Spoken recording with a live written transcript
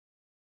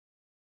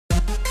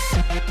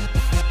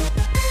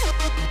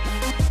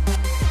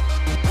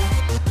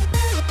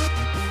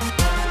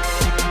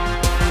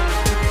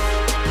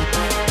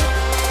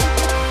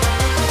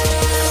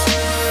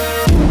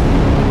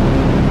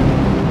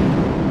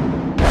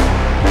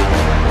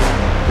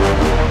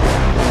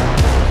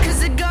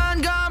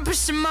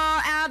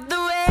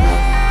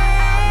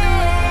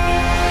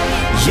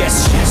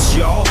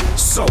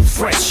so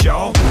fresh,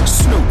 y'all.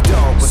 Snoop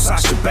Dogg with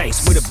Sasha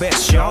Banks, we the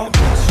best, y'all.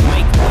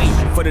 Make way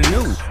for the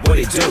new, what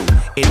it do?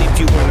 And if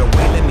you run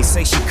away, let me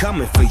say she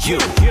coming for you.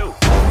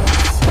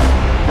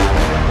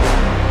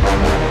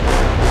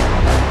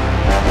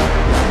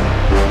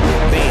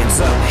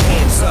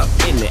 Hands up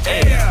in the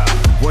air.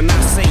 When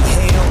I say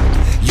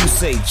hell, you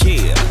say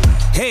yeah.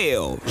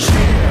 Hell,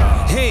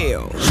 yeah.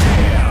 Hell,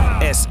 yeah.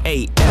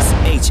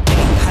 S-A-S-H-A,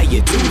 how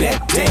you do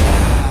that?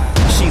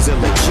 Damn. She's a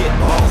legit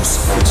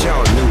boss, but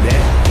y'all knew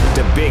that.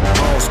 The big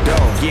boss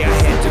dog, yeah,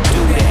 I had to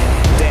do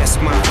that. That's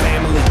my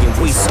family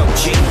and we so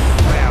G.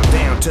 Bow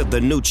down to the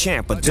new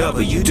champ of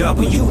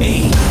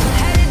WWE.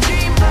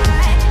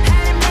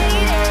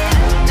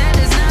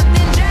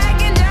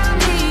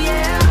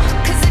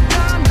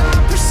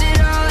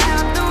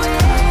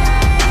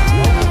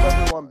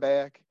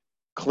 Back.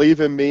 Cleve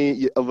and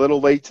me, a little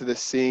late to the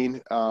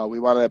scene. We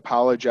want to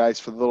apologize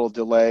for the little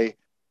delay,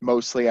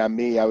 mostly on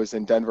me. I was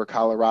in Denver,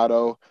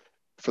 Colorado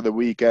for the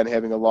weekend,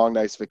 having a long,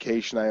 nice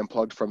vacation. I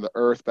unplugged from the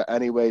earth. But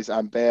anyways,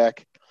 I'm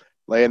back.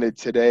 Landed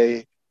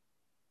today.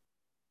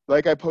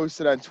 Like I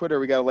posted on Twitter,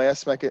 we got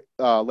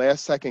a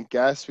last second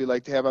guest we'd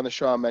like to have on the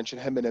show. I'll mention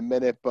him in a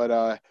minute.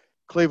 But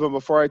Cleveland,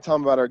 before I tell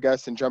him about our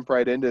guest and jump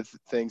right into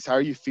things, how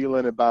are you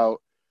feeling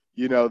about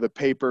the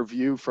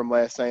pay-per-view from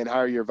last night, and how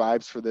are your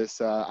vibes for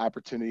this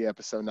opportunity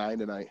episode 9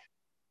 tonight?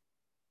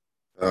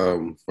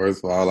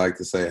 First of all, I'd like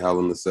to say Hell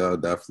in a Cell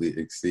definitely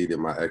exceeded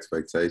my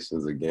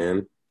expectations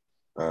again.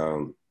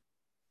 We're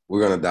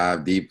going to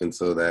dive deep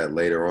into that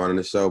later on in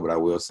the show, but I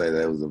will say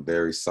that it was a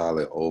very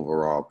solid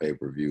overall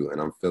pay-per-view, and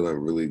I'm feeling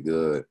really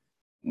good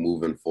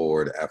moving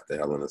forward after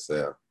Hell in a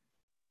Cell.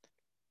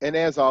 And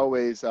as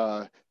always,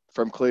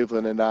 from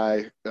Cleveland and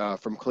I,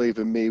 from Cleve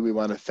and me, we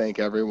want to thank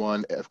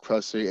everyone,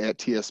 especially at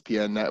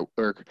TSPN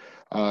Network,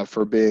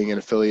 for being an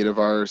affiliate of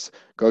ours.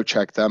 Go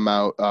check them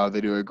out.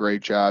 They do a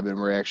great job, and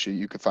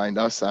you can find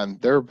us on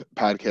their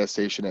podcast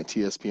station at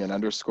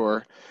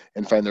TSPN_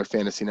 and find their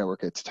fantasy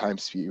network at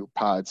TimesView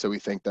Pod. So we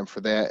thank them for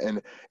that. And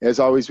as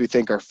always, we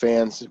thank our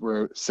fans.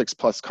 We're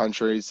 6+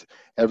 countries,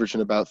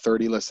 averaging about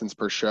 30 listens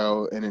per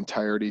show in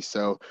entirety.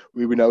 So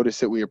we would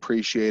notice it. We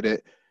appreciate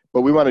it.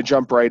 But we want to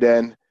jump right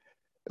in.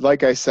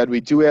 Like I said,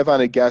 we do have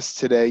on a guest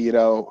today.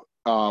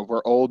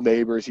 We're old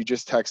neighbors. He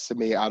just texted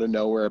me out of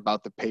nowhere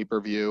about the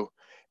pay-per-view,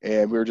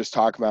 and we were just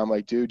talking about. I'm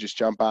like, dude, just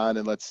jump on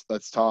and let's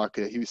talk.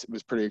 He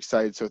was pretty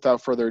excited. So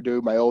without further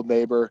ado, my old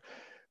neighbor,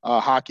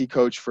 hockey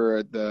coach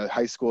for the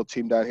high school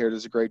team down here,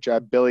 does a great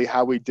job. Billy,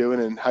 how we doing,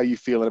 and how you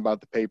feeling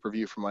about the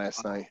pay-per-view from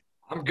last night?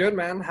 I'm good,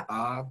 man.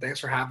 Thanks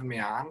for having me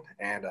on.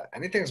 And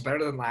anything's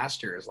better than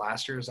last year's.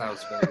 Last year's I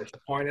was very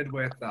disappointed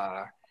with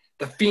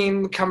the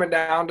Fiend coming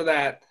down to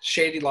that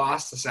shady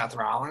loss to Seth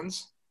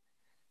Rollins.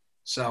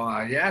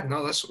 So,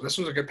 this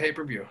was a good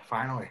pay-per-view,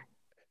 finally.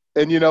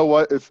 And you know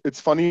what? It's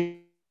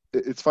funny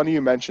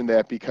you mentioned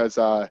that, because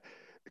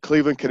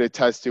Cleveland could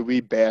attest to,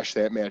 we bashed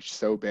that match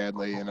so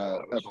badly in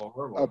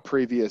a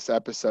previous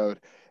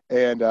episode.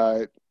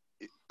 And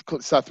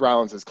Seth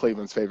Rollins is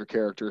Cleveland's favorite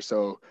character,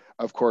 so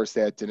of course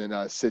that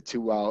didn't sit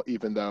too well,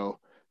 even though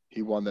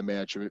he won the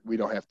match. We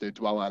don't have to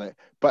dwell on it.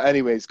 But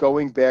anyways,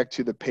 going back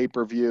to the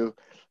pay-per-view,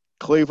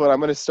 Cleveland, I'm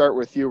going to start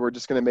with you. We're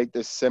just going to make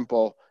this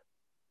simple.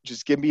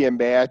 Just give me a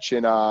match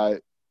and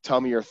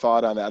tell me your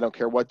thought on it. I don't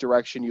care what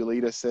direction you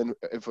lead us in,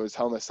 if it was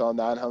Hell in a Cell,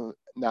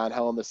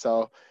 non-Hell in a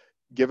Cell.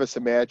 Give us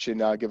a match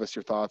and give us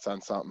your thoughts on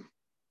something.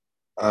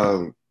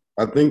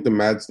 I think the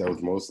match that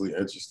was mostly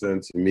interesting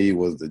to me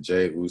was the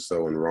Jey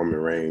Uso and Roman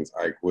Reigns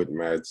I Quit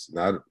match.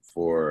 Not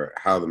for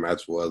how the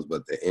match was,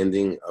 but the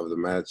ending of the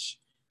match.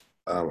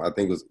 I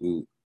think it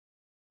was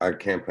I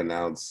can't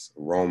pronounce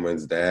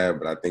Roman's dad,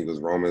 but I think it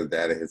was Roman's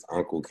dad and his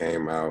uncle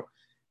came out,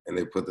 and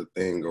they put the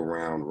thing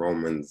around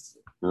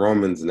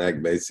Roman's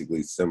neck,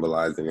 basically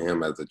symbolizing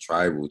him as a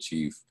tribal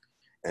chief.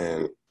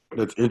 And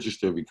that's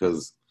interesting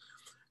because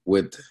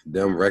with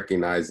them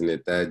recognizing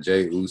it, that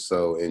Jey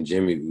Uso and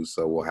Jimmy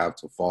Uso will have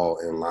to fall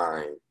in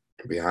line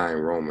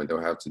behind Roman.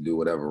 They'll have to do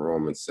whatever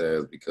Roman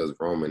says because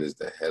Roman is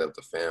the head of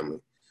the family.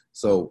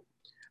 So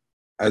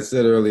I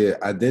said earlier,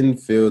 I didn't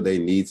feel they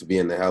need to be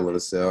in the Hell in a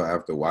Cell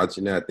after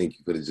watching that. I think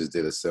you could have just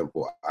did a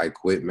simple I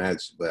Quit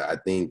match, but I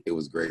think it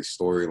was great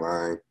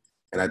storyline,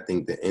 and I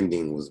think the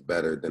ending was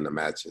better than the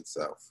match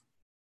itself.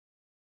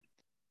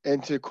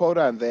 And to quote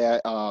on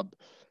that,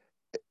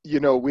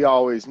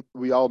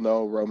 we all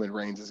know Roman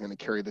Reigns is going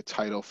to carry the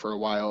title for a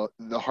while.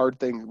 The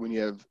hard thing when you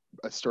have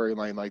a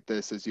storyline like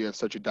this is you have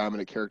such a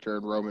dominant character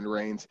in Roman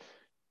Reigns.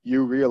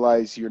 You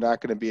realize you're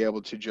not going to be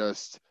able to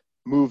just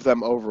move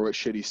them over with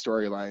shitty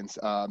storylines.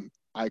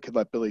 I could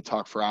let Billy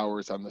talk for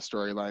hours on the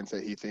storylines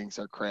that he thinks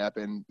are crap,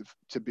 and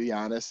to be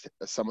honest,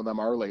 some of them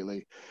are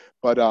lately.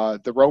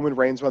 But the Roman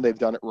Reigns one, they've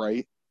done it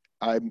right.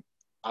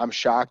 I'm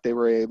shocked they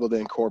were able to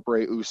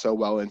incorporate Uso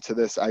well into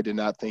this. I did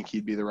not think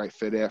he'd be the right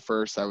fit at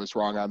first. I was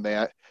wrong on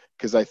that,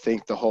 because I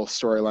think the whole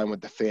storyline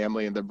with the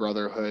family and the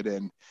brotherhood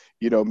and,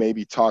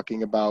 maybe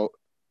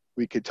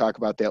we could talk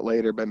about that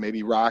later, but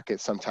maybe Rocket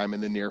sometime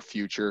in the near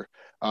future,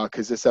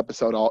 because this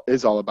episode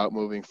is all about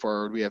moving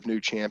forward. We have new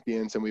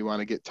champions, and we want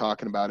to get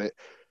talking about it.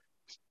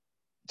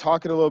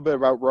 talking a little bit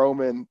about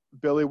Roman,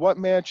 Billy, what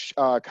match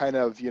kind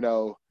of,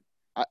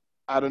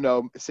 I don't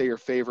know, say your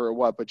favorite or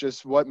what, but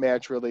just what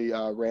match really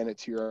ran it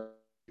to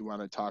you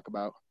want to talk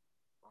about?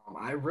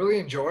 I really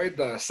enjoyed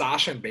the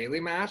Sasha and Bailey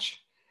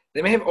match.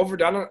 They may have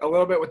overdone it a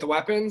little bit with the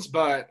weapons,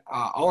 but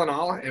all in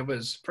all, it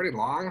was pretty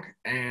long,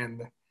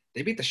 and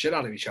they beat the shit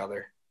out of each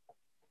other.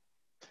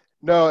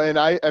 No, and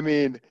I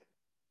mean,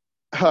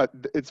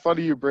 it's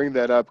funny you bring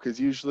that up because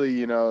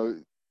usually,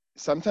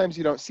 sometimes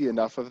you don't see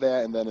enough of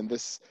that. And then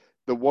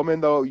the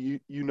woman though,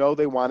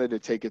 they wanted to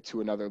take it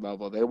to another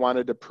level. They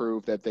wanted to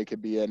prove that they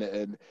could be in it.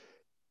 And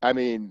I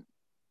mean,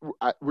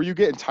 were you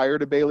getting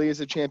tired of Bailey as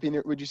a champion?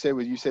 Would you say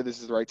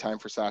this is the right time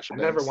for Sasha I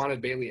Banks? never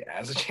wanted Bailey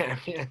as a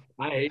champion.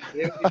 I hate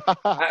Bailey.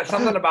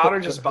 Something about her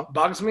just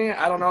bugs me.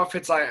 I don't know if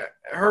it's like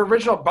her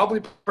original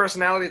bubbly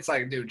personality. It's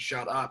like, dude,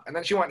 shut up. And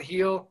then she went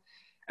heel,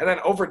 and then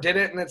overdid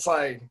it, and it's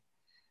like,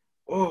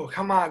 oh,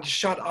 come on, just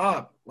shut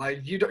up.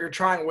 Like you're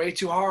trying way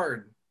too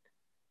hard.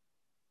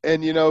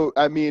 And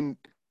I mean,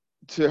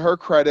 to her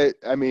credit,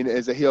 I mean,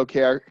 as a heel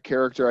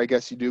character, I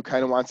guess you do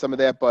kind of want some of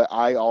that, but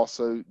I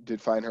also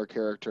did find her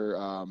character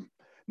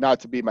not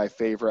to be my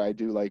favorite. I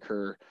do like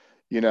her,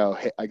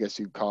 I guess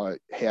you'd call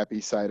it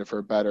happy side of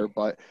her better.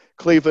 But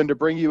Cleveland, to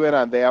bring you in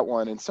on that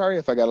one, and sorry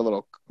if I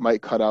got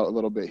might cut out a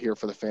little bit here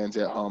for the fans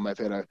at home. I've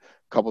had a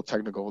couple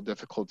technical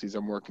difficulties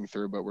I'm working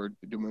through, but we're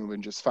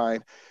moving just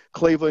fine.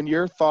 Cleveland,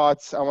 your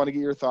thoughts. I want to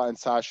get your thought on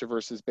Sasha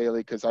versus Bailey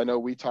because I know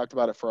we talked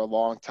about it for a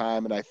long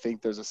time, and I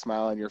think there's a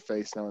smile on your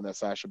face knowing that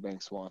Sasha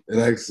Banks won. It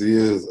actually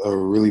is a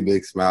really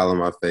big smile on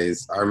my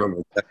face. I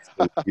remember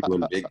texting you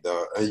and Big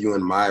Dog, you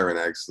and Myron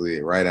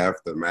actually, right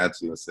after the match,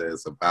 and it said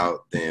it's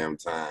about damn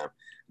time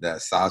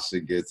that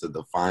Sasha gets a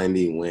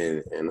defining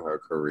win in her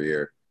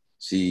career.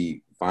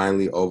 She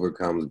finally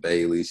overcomes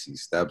Bailey. She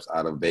steps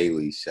out of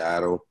Bailey's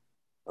shadow.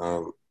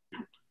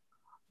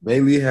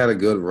 Bailey had a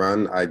good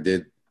run. I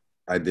did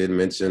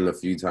mention a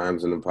few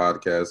times in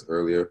the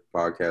earlier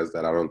podcast,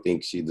 that I don't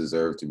think she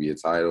deserved to be a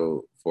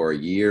title for a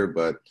year,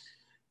 but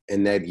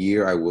in that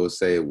year, I will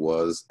say it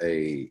was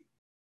a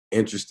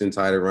interesting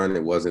title run.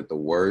 It wasn't the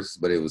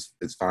worst, but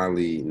it's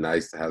finally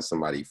nice to have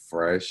somebody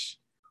fresh.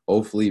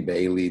 Hopefully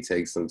Bailey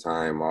takes some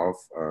time off.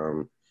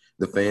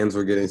 The fans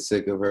were getting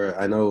sick of her.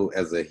 I know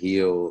as a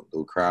heel,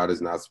 the crowd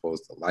is not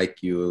supposed to like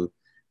you,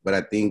 but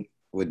I think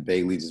with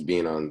Bailey just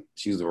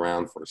she was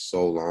around for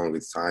so long,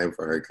 it's time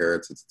for her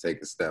character to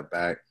take a step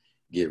back,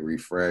 get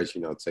refreshed,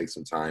 take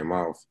some time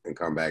off and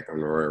come back on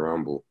the Royal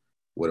Rumble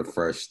with a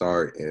fresh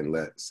start and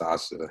let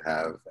Sasha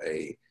have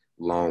a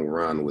long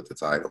run with the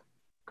title.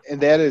 And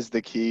that is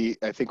the key.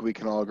 I think we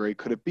can all agree.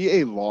 Could it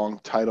be a long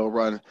title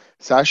run?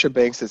 Sasha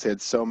Banks has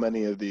had so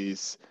many of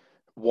these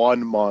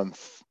 1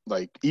 month,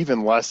 like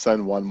even less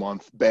than 1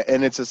 month.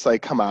 And it's just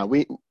like, come on,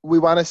 we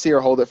want to see her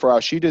hold it for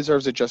us. She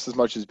deserves it just as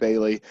much as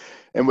Bailey.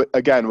 And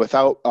again,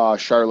 without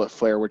Charlotte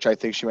Flair, which I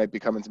think she might be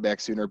coming back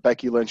sooner,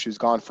 Becky Lynch, who's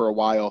gone for a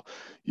while,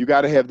 you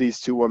got to have these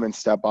two women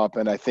step up.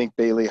 And I think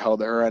Bailey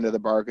held her end of the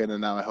bargain.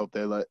 And now I hope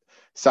they let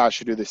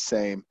Sasha do the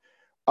same.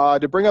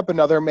 To bring up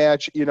another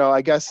match,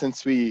 I guess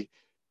since we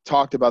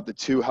talked about the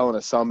two Hell in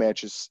a Cell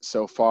matches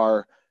so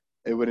far,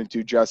 it wouldn't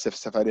do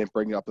justice if I didn't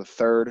bring up the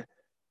third.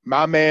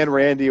 My man,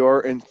 Randy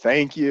Orton,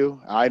 thank you.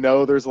 I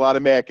know there's a lot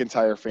of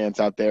McIntyre fans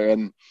out there,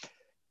 and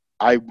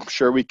I'm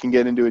sure we can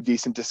get into a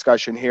decent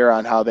discussion here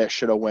on how that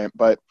should have went.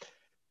 But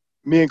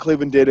me and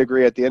Cleveland did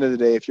agree at the end of the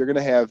day, if you're going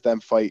to have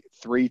them fight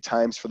 3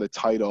 times for the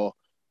title,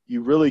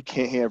 you really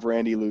can't have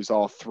Randy lose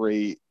all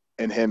 3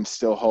 and him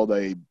still hold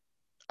a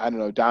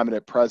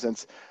dominant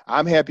presence.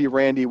 I'm happy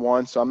Randy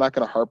won, so I'm not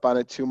going to harp on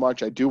it too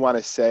much. I do want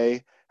to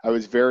say I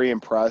was very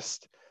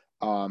impressed.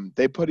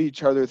 They put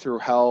each other through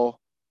hell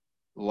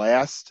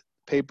last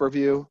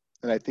pay-per-view,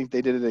 and I think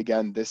they did it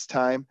again this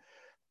time.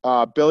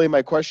 Billy,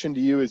 my question to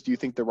you is, do you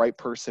think the right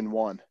person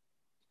won?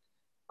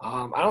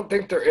 I don't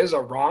think there is a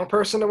wrong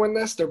person to win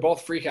this. They're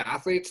both freak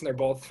athletes, and they're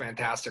both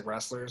fantastic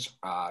wrestlers.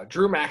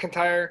 Drew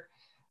McIntyre,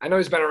 I know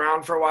he's been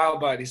around for a while,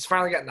 but he's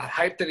finally getting the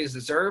hype that he's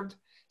deserved.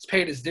 He's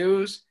paid his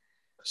dues.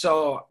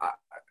 So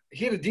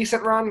he had a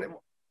decent run.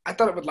 I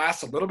thought it would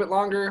last a little bit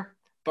longer,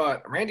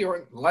 but Randy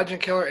Orton, Legend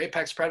Killer,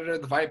 Apex Predator,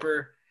 the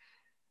Viper.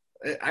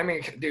 I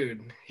mean,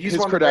 dude, he's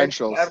one of the greatest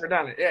that ever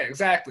done it. Yeah,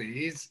 exactly.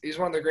 He's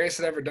one of the greatest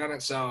that ever done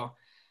it. So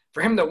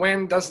for him to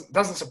win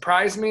doesn't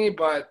surprise me,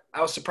 but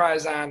I was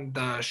surprised on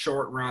the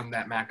short run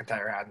that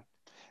McIntyre had.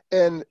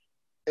 And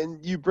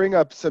you bring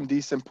up some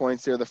decent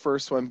points there. The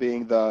first one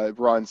being the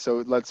run.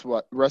 So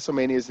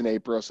WrestleMania is in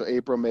April. So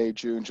April, May,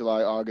 June,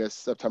 July,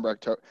 August, September,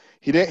 October.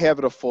 He didn't have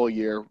it a full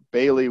year.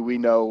 Bailey, we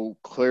know,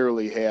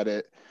 clearly had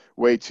it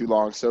way too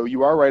long. So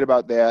you are right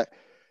about that.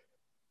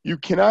 You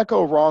cannot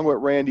go wrong with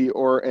Randy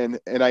Orton.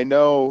 And I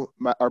know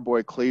our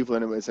boy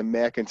Cleveland was a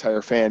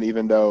McIntyre fan,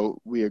 even though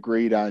we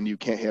agreed on you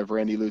can't have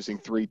Randy losing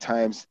 3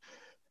 times.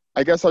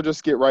 I guess I'll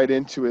just get right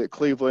into it.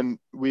 Cleveland,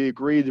 we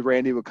agreed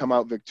Randy would come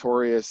out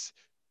victorious.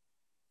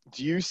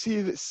 Do you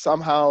see that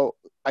somehow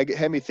 –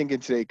 had me thinking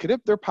today, could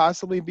there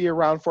possibly be a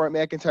round for it,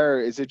 McIntyre?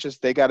 Or is it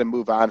just they got to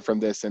move on from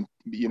this and,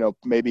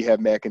 maybe have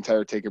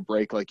McIntyre take a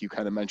break like you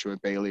kind of mentioned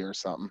with Bailey or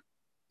something?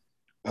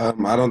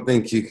 I don't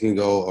think you can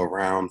go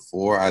around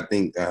 4. I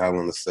think the Hell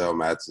in a Cell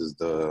match is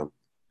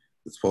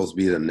it's supposed to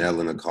be the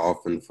nail in the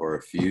coffin for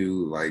a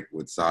few, like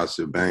with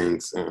Sasha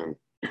Banks and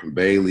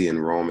Bailey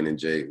and Roman and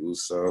Jey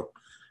Uso.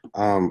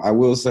 I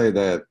will say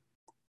that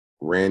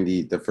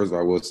first of all,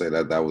 I will say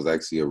that that was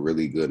actually a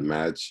really good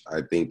match.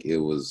 I think it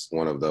was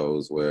one of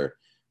those where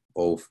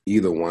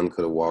either one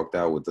could have walked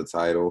out with the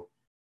title.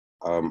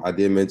 I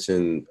did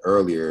mention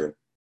earlier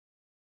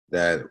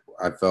that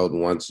I felt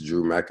once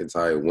Drew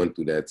McIntyre went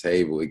through that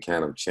table, it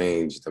kind of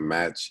changed the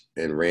match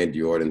in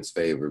Randy Orton's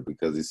favor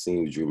because it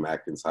seems Drew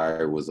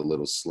McIntyre was a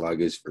little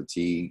sluggish,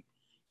 fatigued.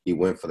 He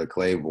went for the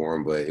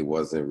Claymore, but it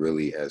wasn't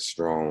really as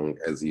strong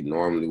as he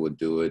normally would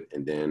do it.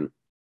 And then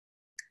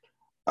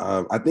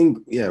I think,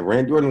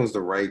 Randy Orton was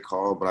the right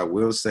call, but I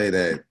will say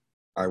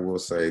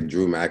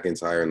Drew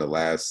McIntyre in the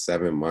last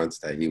 7 months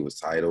that he was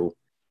title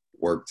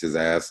worked his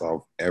ass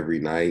off every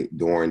night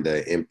during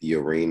the empty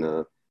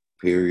arena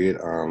period.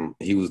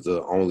 He was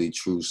the only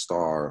true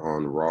star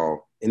on Raw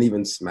and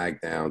even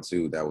SmackDown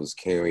too that was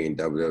carrying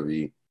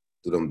WWE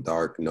through them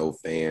dark, no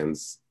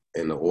fans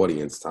in the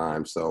audience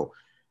time. So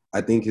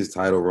I think his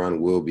title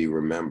run will be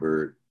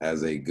remembered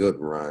as a good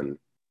run.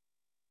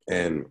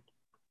 And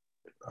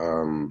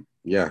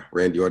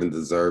Randy Orton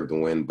deserved the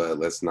win, but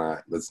let's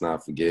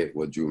not forget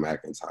what Drew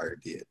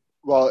McIntyre did.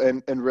 Well,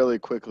 and really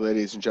quick,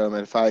 ladies and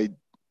gentlemen, if I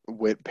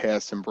went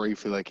past him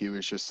briefly like he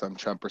was just some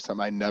chump or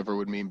something, I never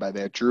would mean by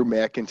that. Drew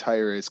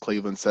McIntyre, as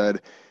Cleveland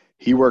said,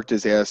 he worked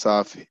his ass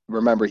off.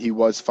 Remember, he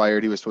was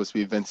fired. He was supposed to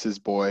be Vince's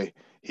boy.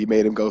 He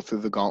made him go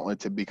through the gauntlet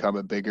to become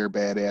a bigger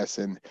badass,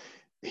 and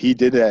he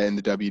did that in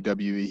the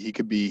WWE.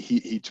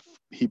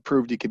 He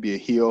proved he could be a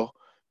heel.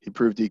 He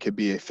proved he could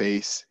be a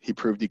face. He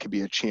proved he could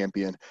be a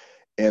champion.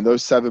 And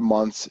those 7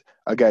 months,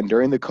 again,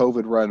 during the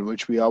COVID run,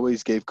 which we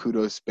always gave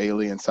kudos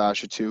Bailey and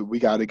Sasha to, we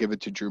got to give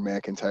it to Drew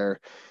McIntyre.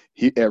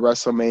 At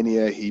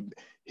WrestleMania,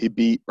 he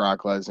beat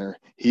Brock Lesnar.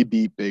 He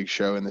beat Big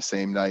Show in the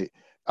same night.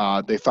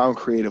 They found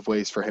creative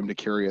ways for him to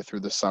carry it through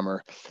the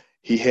summer.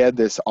 He had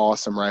this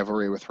awesome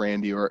rivalry with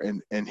Randy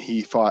Orton, and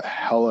he fought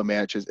hella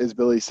matches. As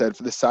Billy said,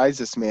 for the size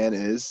this man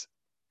is,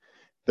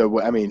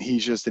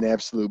 he's just an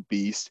absolute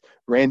beast.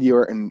 Randy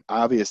Orton,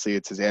 obviously,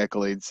 it's his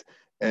accolades,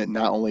 and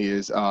not only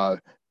his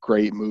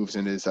great moves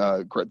and his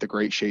the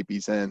great shape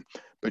he's in,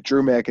 but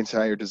Drew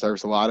McIntyre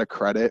deserves a lot of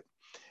credit.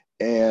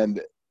 And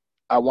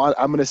I'm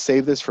going to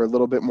save this for a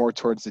little bit more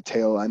towards the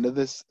tail end of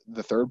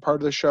the third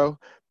part of the show.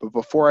 But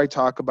before I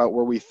talk about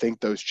where we think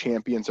those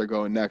champions are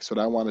going next, what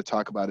I want to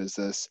talk about is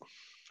this.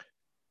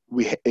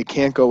 It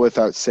can't go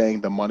without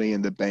saying the Money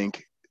in the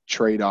Bank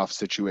trade-off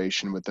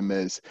situation with The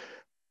Miz.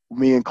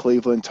 Me and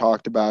Cleveland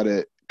talked about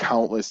it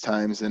countless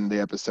times in the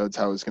episodes,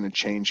 how it was going to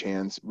change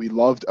hands. We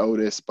loved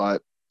Otis,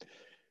 but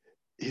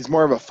he's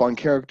more of a fun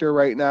character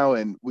right now,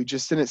 and we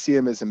just didn't see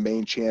him as a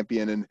main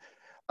champion. And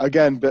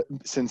again, but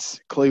since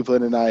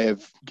Cleveland and I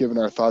have given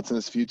our thoughts on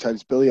this a few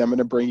times, Billy, I'm going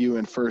to bring you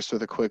in first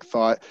with a quick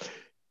thought.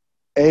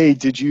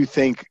 Did you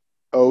think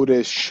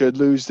Otis should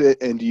lose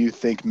it, and do you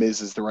think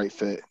Miz is the right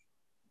fit?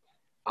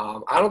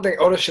 I don't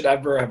think Otis should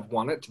ever have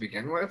won it to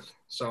begin with.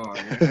 So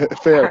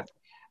fair.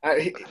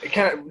 He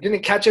kind of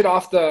didn't catch it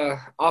off the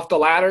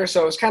ladder,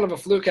 so it's kind of a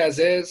fluke as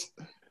is.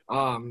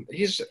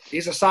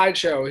 He's a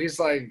sideshow. He's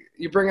like,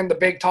 you bring in the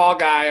big tall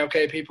guy,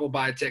 okay, people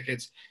buy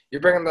tickets. You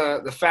bring in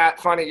the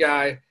fat funny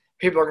guy,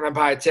 people are gonna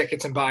buy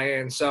tickets and buy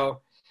in.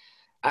 So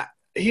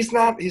he's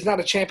not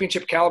a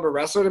championship caliber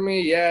wrestler to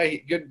me. Yeah,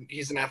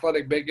 he's an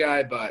athletic big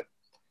guy, but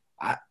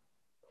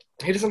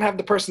he doesn't have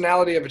the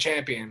personality of a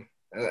champion,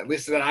 at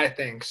least that I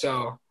think.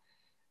 So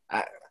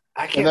I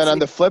can't. And then on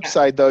the flip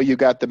side, though, you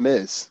got The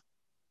Miz.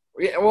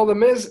 Yeah, well, the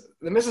Miz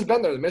has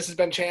been there. The Miz has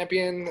been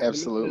champion.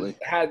 Absolutely.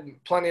 Had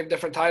plenty of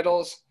different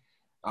titles.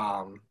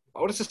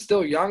 Otis is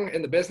still young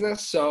in the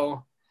business,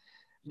 so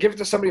give it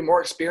to somebody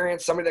more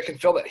experienced, somebody that can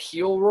fill that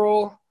heel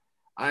role.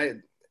 I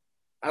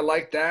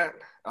like that.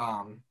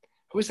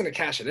 Who's going to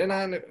cash it in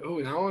on?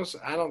 Who knows?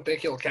 I don't think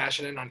he'll cash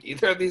it in on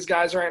either of these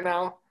guys right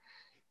now.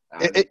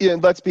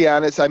 Let's be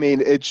honest. I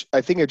mean, I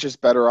think it's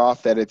just better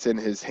off that it's in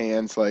his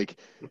hands. Like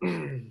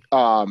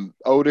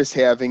Otis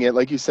having it,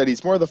 like you said,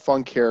 he's more of the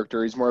fun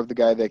character. He's more of the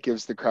guy that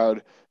gives the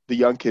crowd, the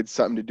young kids,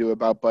 something to do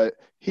about. But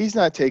he's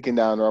not taking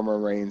down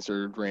Roman Reigns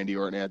or Randy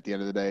Orton at the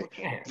end of the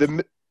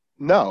day.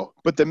 No,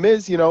 but The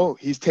Miz,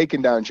 he's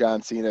taken down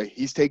John Cena.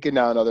 He's taken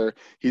down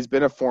he's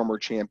been a former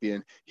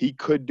champion. He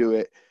could do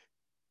it.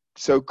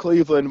 So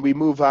Cleveland, we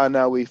move on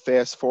now. We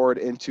fast forward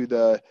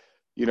into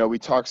we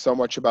talk so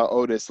much about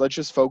Otis. Let's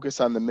just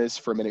focus on The Miz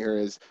for a minute here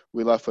as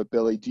we left with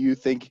Billy. Do you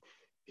think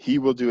he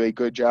will do a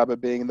good job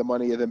of being the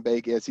Money in the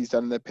Bank as he's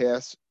done in the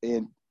past?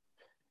 And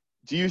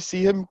do you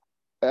see him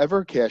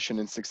ever cashing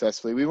in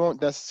successfully? We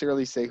won't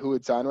necessarily say who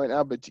it's on right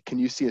now, but can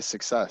you see a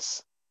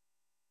success?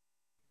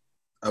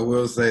 I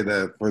will say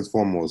that, first and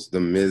foremost,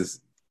 The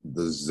Miz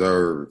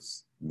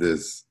deserves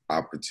this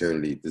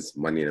opportunity, this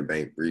Money in the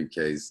Bank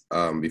briefcase.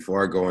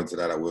 Before I go into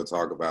that, I will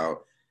talk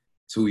about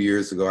 2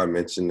 years ago, I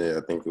mentioned it,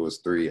 I think it was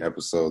 3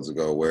 episodes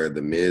ago, where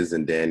The Miz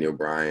and Daniel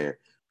Bryan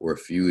were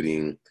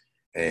feuding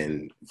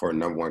and for a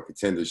number one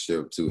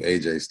contendership to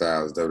AJ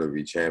Styles,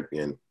 WWE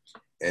champion,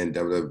 and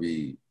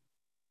WWE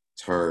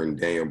turned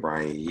Daniel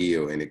Bryan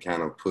heel, and it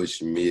kind of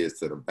pushed Miz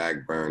to the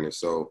back burner.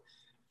 So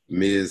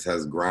Miz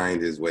has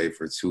grinded his way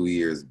for 2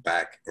 years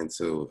back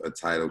into a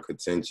title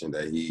contention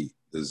that he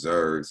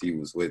deserves. He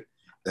was with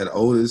that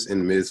Otis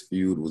and Miz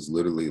feud was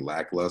literally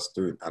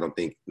lackluster. I don't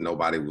think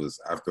nobody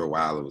was, after a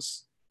while, it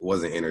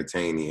wasn't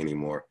entertaining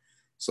anymore.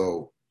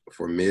 So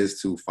for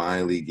Miz to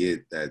finally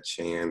get that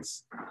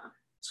chance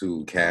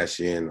to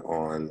cash in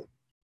on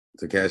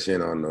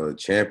the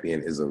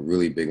champion is a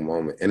really big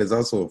moment. And it's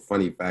also a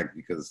funny fact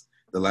because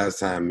the last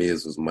time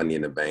Miz was Money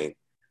in the Bank,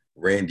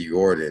 Randy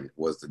Orton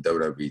was the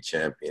WWE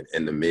champion,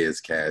 and the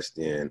Miz cashed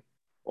in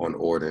on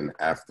Orton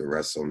after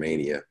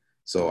WrestleMania.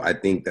 So I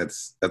think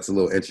that's a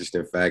little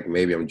interesting fact.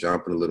 Maybe I'm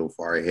jumping a little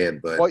far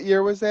ahead, but What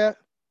year was that?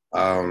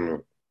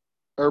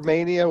 Or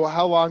Mania? Well,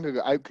 how long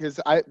ago? Because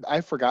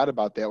I forgot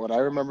about that one. I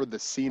remember the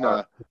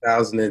Cena.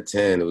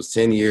 2010. It was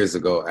 10 years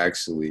ago,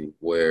 actually,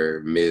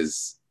 where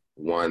Miz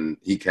won.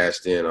 He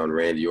cashed in on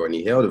Randy Orton.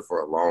 He held it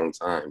for a long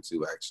time,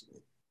 too,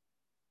 actually.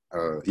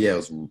 Yeah,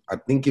 I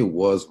think it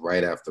was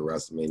right after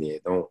WrestleMania.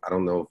 I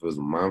don't know if it was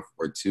a month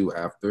or two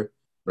after,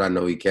 but I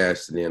know he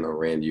cashed it in on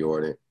Randy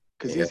Orton.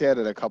 Because he's had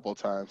it a couple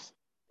times.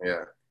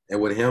 Yeah.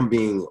 And with him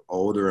being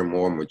older and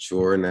more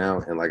mature now,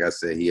 and like I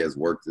said, he has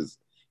worked his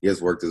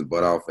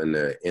butt off in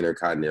the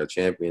Intercontinental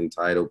Champion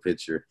title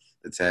picture,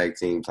 the tag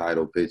team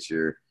title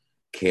picture,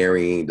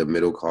 carrying the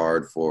middle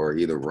card for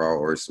either Raw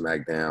or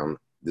SmackDown.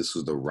 This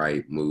was the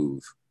right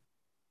move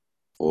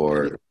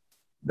for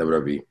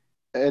WWE.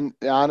 And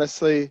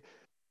honestly,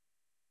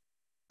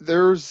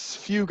 there's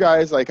few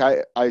guys like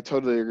I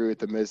totally agree with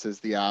the Miz as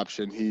the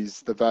option.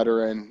 He's the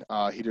veteran.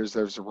 He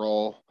deserves a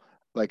role.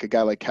 Like a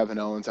guy like Kevin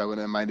Owens, I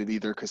wouldn't mind it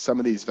either because some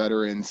of these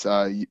veterans,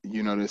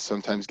 you notice,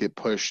 sometimes get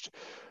pushed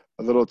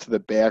a little to the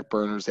back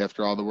burners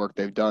after all the work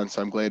they've done.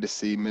 So I'm glad to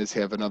see Miz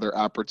have another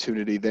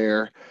opportunity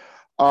there.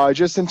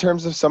 Just in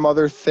terms of some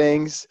other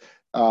things,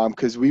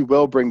 because we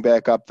will bring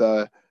back up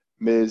the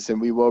Miz and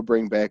we will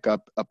bring back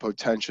up a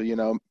potential,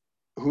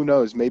 who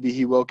knows? Maybe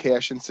he will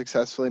cash in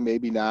successfully,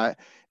 maybe not.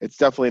 It's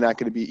definitely not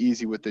going to be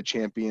easy with the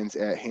champions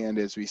at hand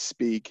as we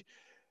speak.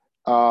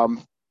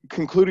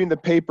 Concluding the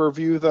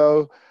pay-per-view,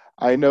 though,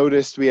 I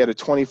noticed we had a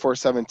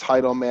 24/7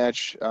 title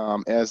match,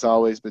 as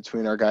always,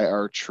 between our guy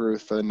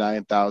R-Truth for the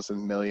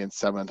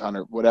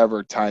 9,000,700,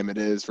 whatever time it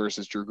is,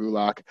 versus Drew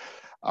Gulak.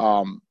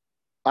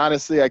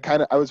 Honestly,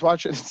 I was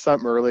watching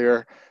something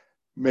earlier.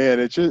 Man,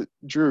 it's just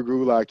Drew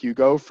Gulak. You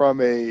go from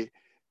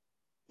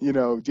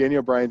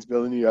Daniel Bryan's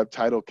building you up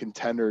title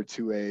contender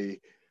to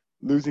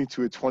losing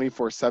to a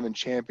 24/7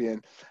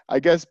 champion.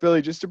 I guess,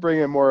 Billy, just to bring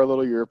in a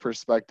little your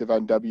perspective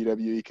on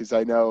WWE, because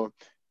I know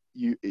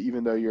you,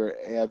 even though you're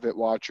an avid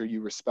watcher,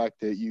 you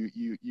respect it.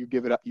 You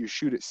give it up, you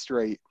shoot it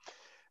straight.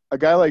 A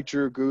guy like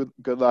Drew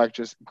Gulak,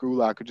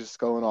 just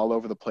going all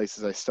over the place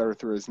as I started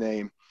through his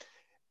name.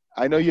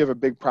 I know you have a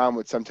big problem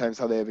with sometimes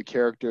how they have a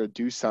character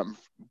do something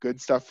good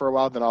stuff for a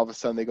while, then all of a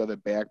sudden they go to the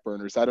back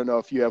burners. I don't know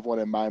if you have one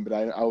in mind, but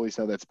I always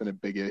know that's been a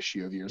big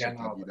issue of yours. Yeah,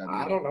 no,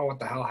 I don't know what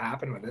the hell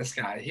happened with this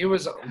guy. He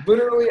was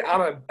literally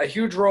on a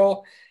huge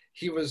roll.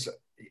 He was,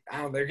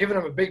 they're giving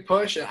him a big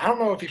push, and I don't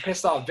know if he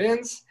pissed off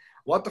Vince,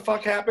 what the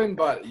fuck happened,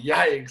 but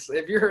yikes.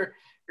 If you're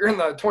in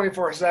the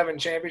 24/7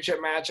 championship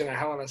match in a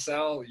Hell in a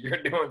Cell,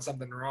 you're doing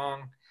something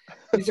wrong.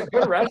 He's a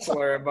good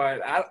wrestler,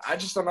 but I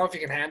just don't know if he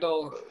can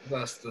handle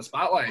the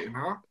spotlight,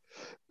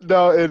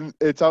 No, and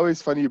it's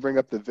always funny you bring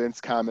up the Vince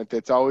comment.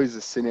 That's always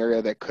a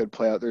scenario that could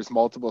play out. There's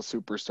multiple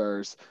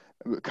superstars,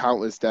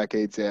 countless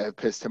decades that have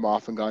pissed him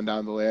off and gone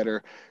down the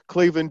ladder.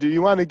 Cleveland, do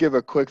you want to give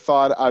a quick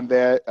thought on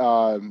that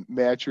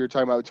match you were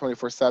talking about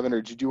 24/7,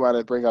 or did you want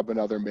to bring up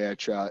another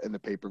match in the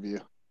pay-per-view?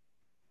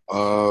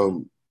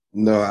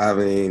 No, I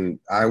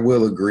mean, I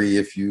will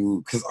agree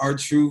because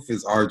R-Truth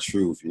is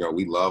R-Truth.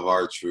 We love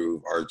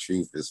R-Truth.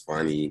 R-Truth is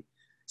funny.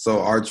 So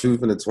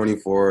R-Truth in the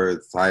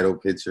 24 title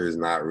picture is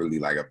not really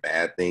like a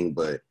bad thing,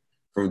 but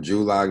from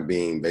Drew Gulak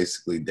being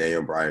basically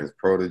Daniel Bryan's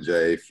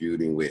protege,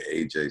 feuding with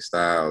AJ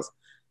Styles,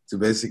 to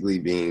basically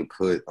being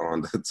put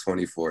on the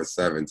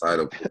 24/7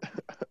 title picture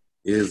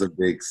is a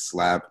big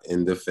slap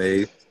in the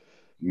face.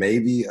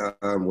 Maybe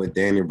when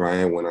Daniel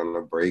Bryan went on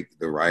a break,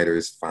 the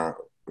writers found,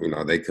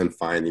 they couldn't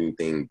find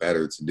anything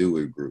better to do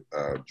with Drew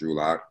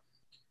Gulak.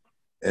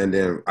 And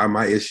then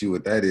my issue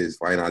with that is,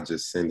 why not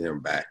just send him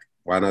back?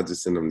 Why not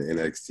just send him to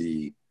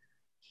NXT?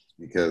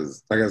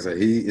 Because, like I said,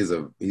 he's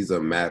a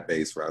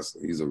mat-based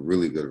wrestler. He's a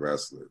really good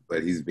wrestler,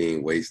 but he's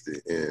being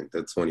wasted in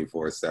the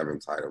 24/7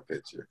 title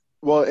picture.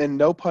 Well, and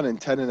no pun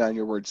intended on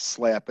your word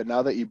slap, but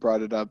now that you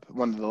brought it up,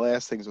 one of the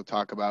last things we'll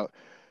talk about,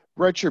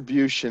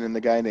 Retribution and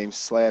the guy named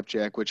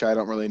Slapjack, which I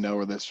don't really know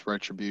where this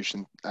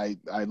Retribution, I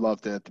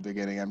loved it at the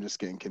beginning. I'm just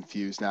getting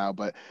confused now.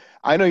 But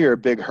I know you're a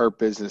big Hurt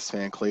Business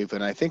fan,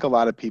 Cleveland. I think a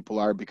lot of people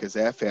are, because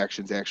that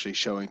faction's actually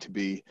showing to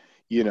be,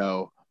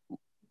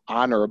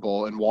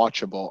 honorable and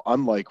watchable,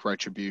 unlike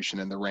Retribution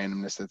and the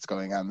randomness that's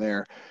going on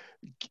there.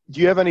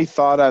 Do you have any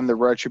thought on the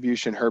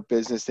Retribution Hurt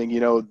Business thing?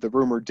 The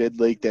rumor did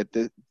leak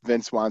that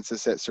Vince wants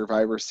this at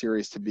Survivor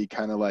Series to be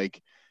kind of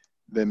like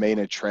the main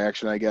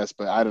attraction, I guess.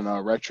 But I don't know.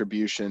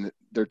 Retribution,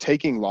 they're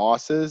taking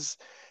losses.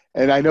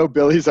 And I know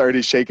Billy's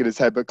already shaking his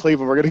head, but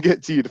Cleveland, we're going to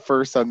get to you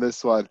first on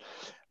this one.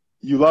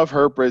 You love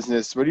Hurt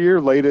Business. What are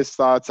your latest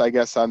thoughts, I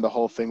guess, on the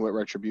whole thing with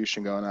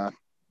Retribution going on?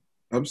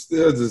 I'm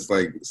still just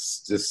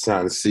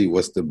trying to see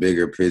what's the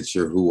bigger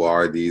picture. Who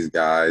are these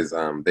guys?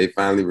 They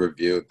finally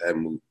revealed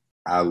that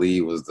Ali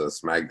was the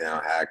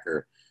SmackDown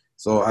hacker.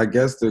 So I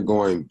guess they're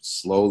going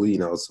slowly.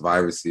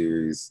 Survivor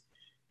Series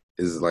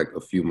is like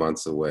a few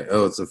months away.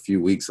 Oh, it's a few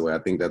weeks away. I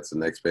think that's the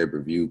next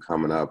pay-per-view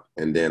coming up.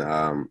 And then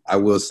I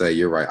will say,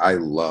 you're right. I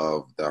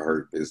love the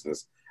Hurt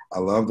Business. I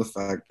love the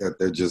fact that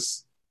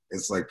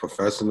it's like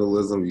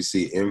professionalism. You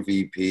see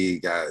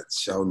MVP, got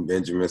Shelton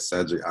Benjamin,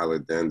 Cedric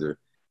Alexander,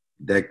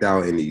 decked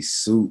out in these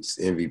suits.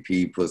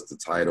 MVP puts the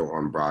title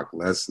on Brock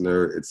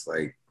Lesnar. It's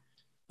like,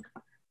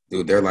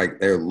 dude,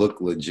 they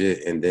look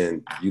legit. And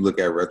then you look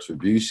at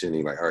Retribution, and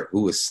you're like, all right,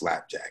 who is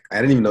Slapjack? I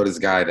didn't even know this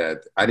guy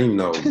I didn't even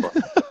know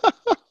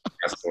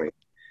wrestling.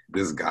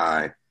 This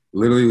guy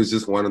literally was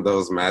just one of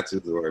those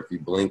matches where if you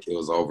blink, it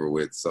was over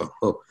with. So,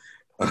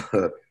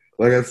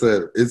 like I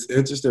said, it's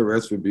interesting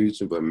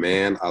Retribution, but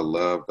man, I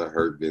love the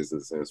Hurt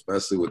Business, and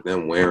especially with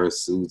them wearing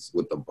suits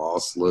with the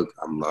boss look,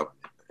 I'm loving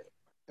it.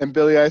 And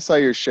Billy, I saw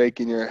you're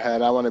shaking your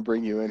head. I want to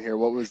bring you in here.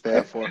 What was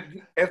that for?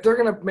 If they're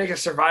going to make a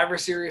Survivor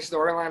Series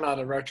storyline out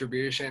of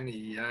Retribution,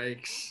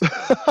 yikes.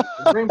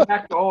 Bring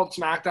back the old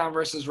SmackDown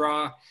versus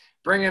Raw.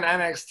 Bring in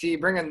NXT.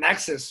 Bring in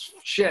Nexus.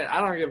 Shit, I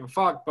don't give a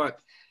fuck,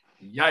 but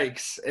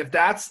yikes. If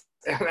that's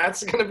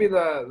going to be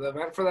the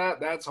event for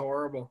that, that's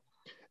horrible.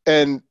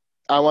 And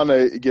I want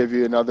to give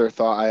you another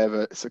thought. I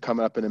have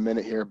coming up in a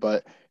minute here,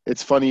 but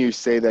it's funny you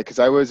say that because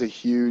I was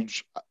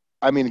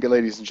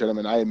ladies and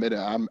gentlemen, I admit it.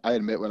 I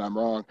admit when I'm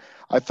wrong.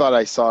 I thought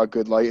I saw a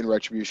good light in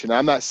Retribution.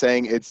 I'm not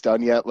saying it's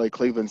done yet. Like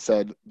Cleveland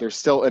said, there's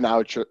still an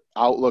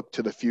outlook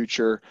to the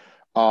future.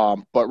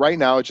 But right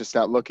now, it's just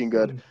not looking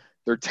good.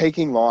 They're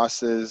taking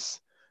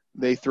losses.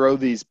 They throw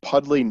these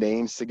puddly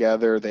names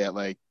together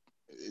that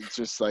it's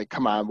just like,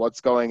 come on, what's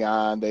going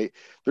on?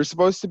 They're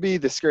supposed to be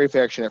the scary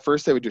faction. At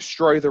first, they would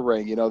destroy the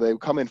ring. They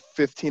would come in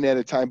 15 at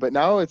a time. But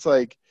now it's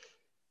like,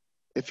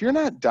 if you're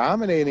not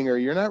dominating or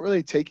you're not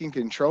really taking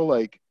control,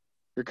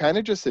 you're kind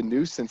of just a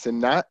nuisance and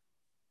not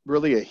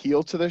really a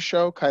heel to the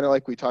show. Kind of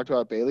like we talked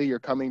about Bayley, you're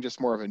coming just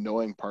more of an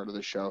annoying part of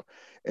the show.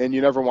 And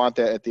you never want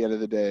that at the end of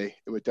the day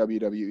with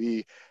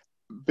WWE.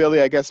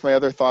 Billy, I guess my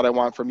other thought I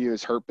want from you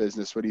is Hurt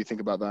Business. What do you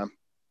think about them?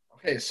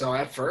 Okay, so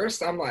at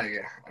first I'm like,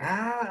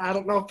 I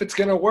don't know if it's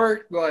going to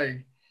work.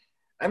 Like,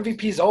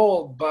 MVP's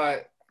old,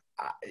 but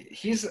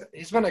he's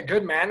been a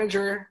good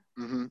manager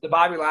to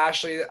Bobby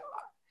Lashley.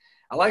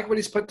 I like what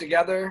he's put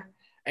together.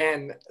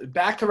 And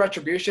back to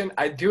Retribution,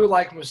 I do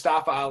like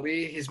Mustafa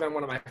Ali. He's been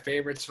one of my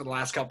favorites for the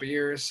last couple of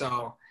years.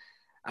 So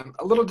I'm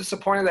a little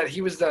disappointed that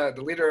he was the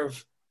leader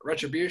of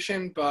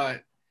Retribution, but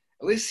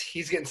at least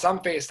he's getting some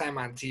face time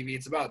on TV.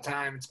 It's about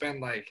time. It's been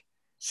like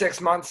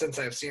 6 months since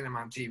I've seen him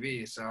on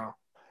TV. So.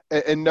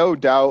 And no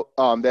doubt,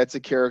 that's a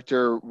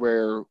character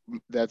where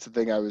that's the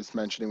thing I was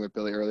mentioning with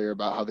Billy earlier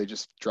about how they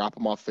just drop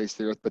him off face of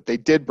the earth, but they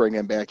did bring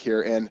him back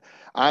here. And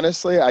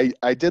honestly,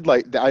 I did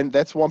like that.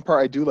 That's one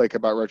part I do like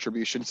about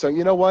Retribution. So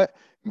you know what?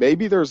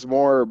 Maybe there's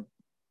more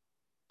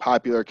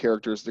popular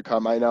characters to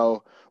come. I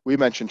know we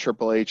mentioned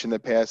Triple H in the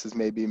past as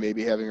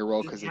maybe having a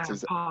role because it's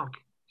his.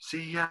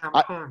 CM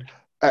Punk.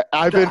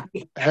 I've been,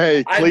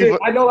 hey, Cleveland.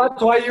 I know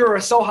that's why you were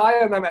so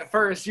high on them at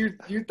first. You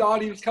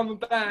thought he was coming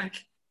back.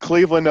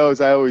 Cleveland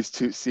knows I always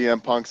toot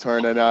CM Punk's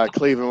horn, and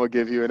Cleveland will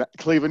give you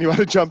Cleveland, you want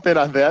to jump in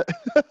on that?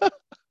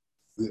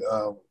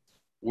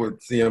 With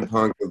CM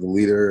Punk as the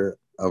leader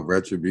of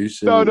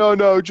Retribution?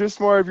 No. Just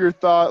more of your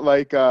thought.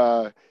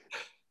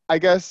 I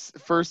guess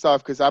first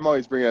off, because I'm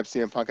always bringing up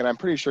CM Punk, and I'm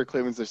pretty sure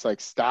Cleveland's just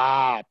like,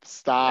 stop,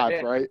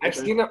 right? I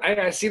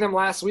seen him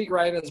last week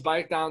riding his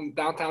bike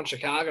downtown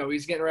Chicago.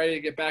 He's getting ready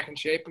to get back in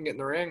shape and get in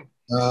the ring.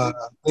 I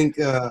think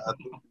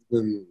it's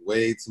been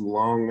way too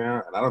long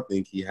now, and I don't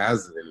think he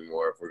has it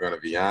anymore. If we're gonna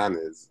be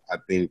honest, I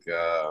think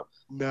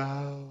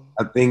no.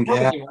 I think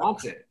he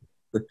wants it.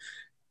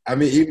 I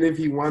mean, even if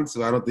he wants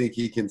to, I don't think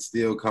he can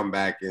still come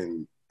back.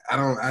 And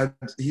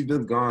he's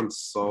been gone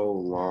so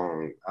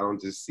long. I don't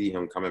just see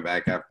him coming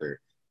back after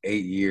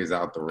 8 years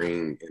out the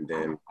ring and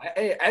then.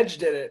 Hey, Edge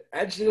did it.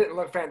 Edge did it and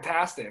looked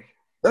fantastic.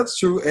 That's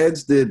true.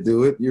 Edge did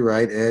do it. You're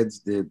right. Edge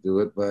did do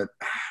it, but.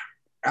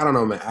 I don't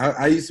know, man.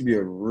 I used to be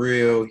a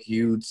real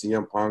huge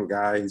CM Punk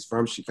guy. He's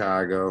from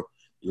Chicago.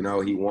 He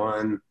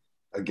won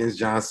against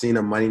John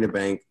Cena Money in the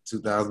Bank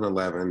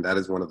 2011. That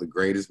is one of the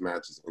greatest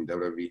matches in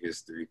WWE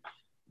history.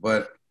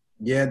 But,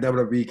 yeah,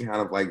 WWE kind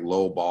of,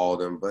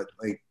 lowballed him. But,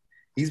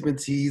 he's been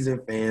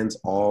teasing fans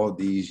all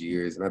these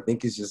years. And I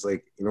think it's just you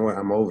know what?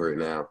 I'm over it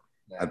now.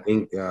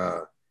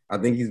 Yeah. I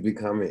think he's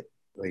becoming,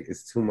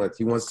 it's too much.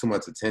 He wants too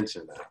much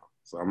attention now.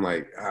 So I'm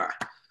I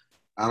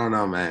don't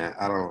know, man.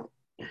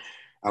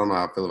 I don't know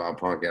how I feel about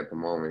Punk at the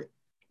moment.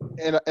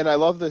 And I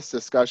love this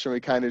discussion. We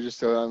kind of just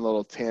go on a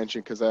little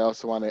tangent because I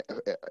also want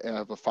to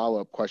have a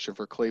follow-up question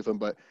for Cleveland.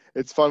 But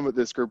it's fun with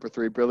this group of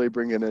three. Billy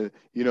bringing a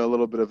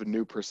little bit of a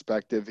new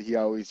perspective. He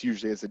always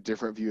usually has a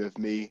different view of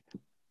me.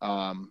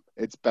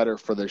 It's better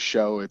for the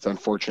show. It's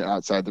unfortunate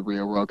outside the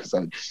real world because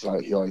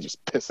he always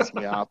just pisses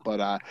me off.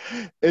 But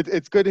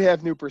it's good to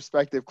have new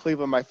perspective.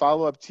 Cleveland, my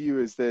follow-up to you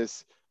is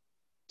this.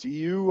 Do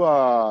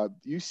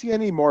you see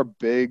any more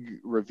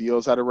big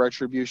reveals out of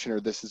Retribution, or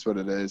this is what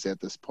it is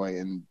at this point?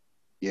 And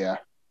yeah.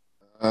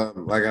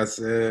 Like I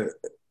said,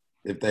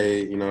 if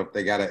they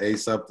got an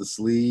ace up the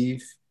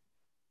sleeve,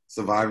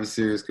 Survivor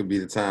Series could be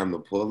the time to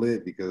pull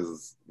it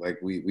because, like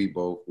we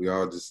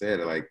all just said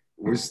it, like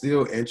we're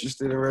still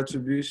interested in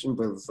Retribution,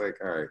 but it's like,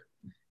 all right,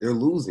 they're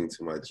losing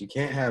too much. You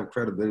can't have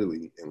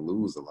credibility and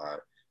lose a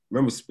lot.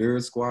 Remember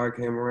Spirit Squad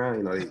came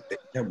around? They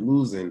kept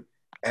losing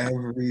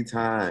every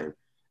time.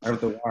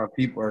 After a while,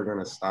 people are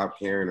gonna stop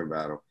caring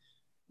about them.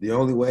 The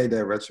only way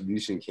that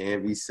Retribution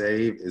can be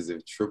saved is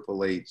if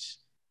Triple H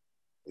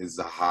is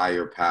the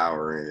higher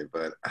power in it.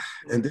 But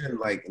and then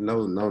like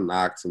no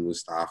knock to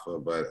Mustafa,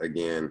 but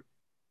again,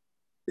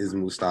 is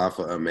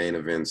Mustafa a main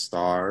event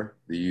star?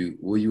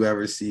 Will you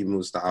ever see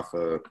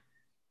Mustafa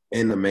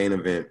in the main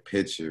event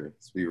picture?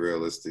 To be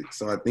realistic.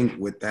 So I think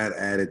with that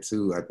added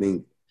too, I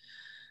think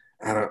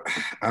I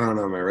don't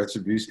know, man.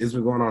 Retribution, it's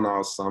been going on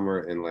all summer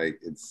and like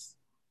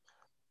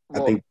I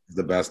think it's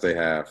the best they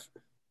have.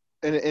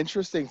 An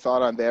interesting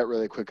thought on that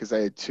really quick because I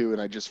had two and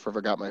I just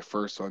forgot my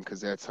first one because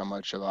that's how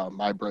much of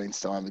my brain's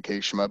still on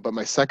vacation. But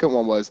my second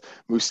one was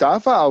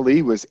Mustafa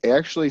Ali was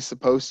actually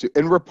supposed to,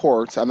 in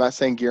reports, I'm not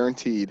saying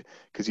guaranteed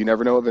because you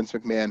never know with Vince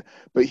McMahon,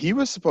 but he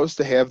was supposed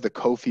to have the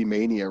Kofi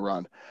Mania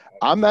run.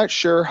 I'm not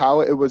sure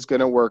how it was going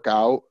to work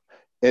out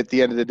at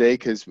the end of the day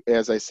because,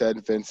 as I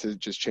said, Vince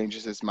just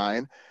changes his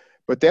mind.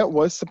 But that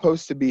was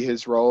supposed to be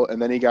his role,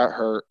 and then he got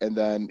hurt, and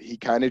then he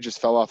kind of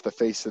just fell off the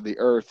face of the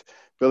earth.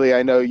 Billy,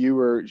 I know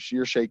you're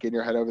shaking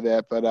your head over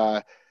that,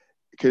 but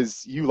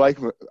because you like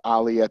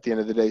Ali at the end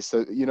of the day.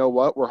 So you know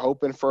what? We're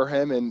hoping for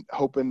him and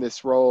hoping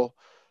this role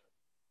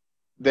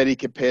that he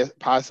could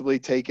possibly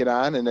take it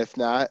on. And if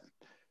not,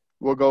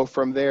 we'll go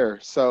from there.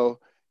 So,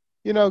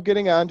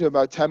 getting on to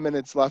about 10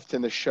 minutes left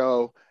in the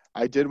show,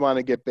 I did want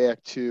to get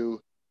back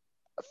to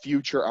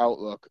future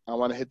outlook. I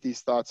want to hit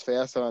these thoughts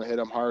fast. I want to hit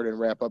them hard and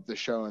wrap up the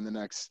show in the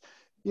next,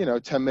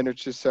 10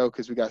 minutes or so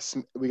because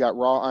we got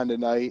Raw on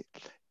tonight.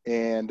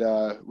 And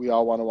we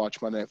all want to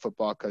watch Monday Night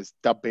Football because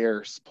the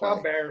Bears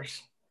play.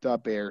 The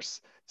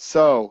Bears.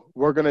 So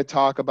we're going to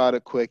talk about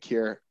it quick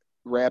here.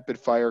 Rapid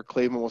fire.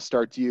 Cleveland, we'll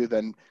start to you.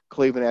 Then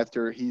Cleveland,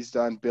 after he's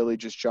done, Billy,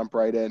 just jump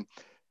right in.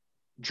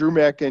 Drew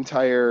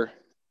McIntyre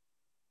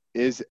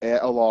is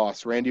at a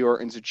loss. Randy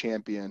Orton's a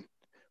champion.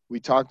 We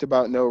talked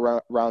about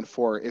no round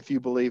 4. If you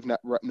believe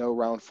no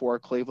round 4,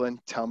 Cleveland,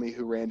 tell me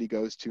who Randy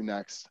goes to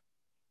next.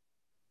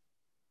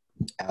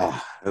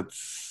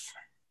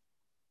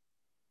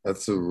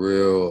 That's a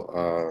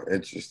real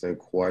interesting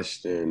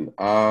question.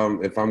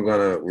 If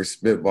we're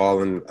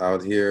spitballing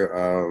out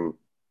here.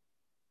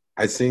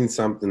 I seen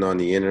something on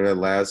the internet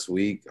last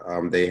week.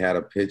 They had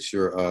a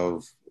picture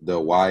of the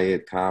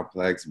Wyatt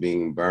complex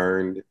being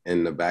burned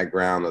in the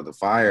background of the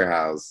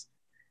firehouse.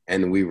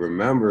 And we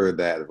remember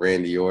that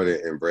Randy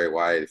Orton and Bray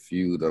Wyatt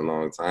feud a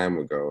long time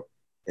ago.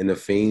 And The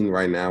Fiend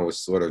right now is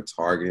sort of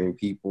targeting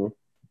people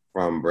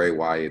from Bray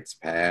Wyatt's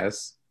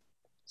past.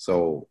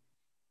 So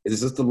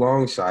it's just a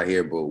long shot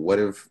here, but what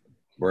if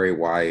Bray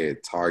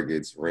Wyatt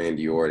targets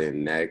Randy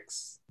Orton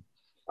next?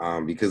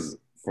 Because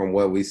from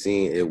what we've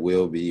seen, it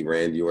will be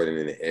Randy Orton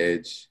and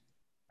Edge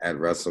at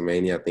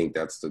WrestleMania. I think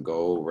that's the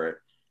goal.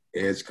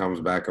 Edge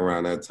comes back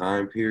around that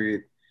time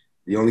period.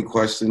 The only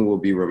question will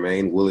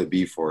it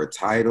be for a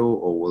title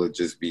or will it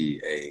just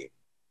be a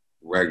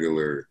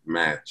regular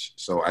match?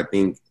 So I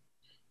think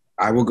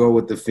I will go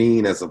with The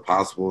Fiend as a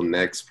possible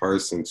next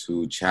person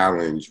to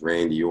challenge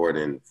Randy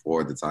Orton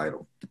for the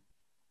title.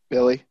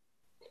 Billy?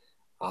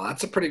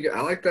 That's a pretty good – I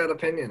like that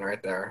opinion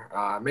right there.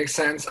 Makes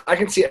sense. I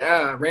can see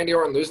Randy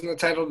Orton losing the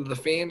title to The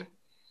Fiend.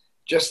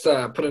 Just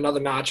put another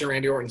notch in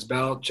Randy Orton's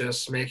belt.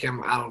 Just make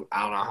him – I don't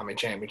know how many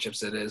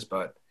championships it is,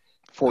 but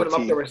 14. Put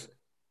him up there with –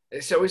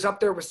 so he's up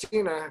there with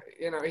Cena.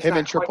 He's him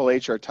and Triple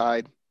H are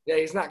tied. Yeah,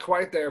 he's not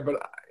quite there, but,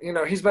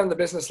 he's been in the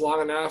business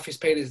long enough. He's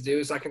paid his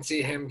dues. I can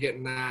see him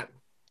getting that.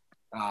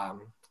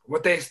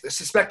 What they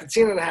suspected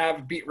Cena to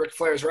have beat Ric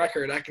Flair's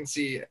record, I can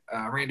see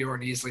Randy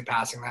Orton easily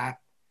passing that.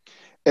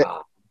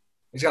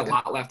 He's got a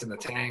lot left in the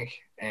tank,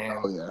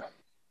 and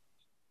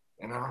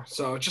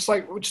so just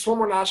one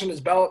more notch in his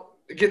belt,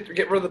 get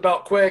rid of the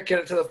belt quick, get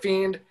it to the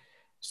Fiend,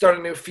 start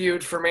a new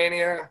feud for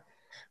Mania.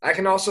 I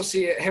can also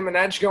see him and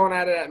Edge going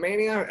at it at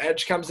Mania.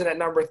 Edge comes in at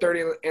number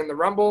 30 in the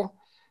Rumble.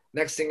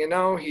 Next thing you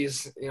know,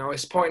 he's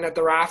pointing at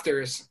the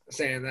rafters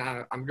saying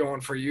that I'm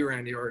going for you,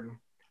 Randy Orton.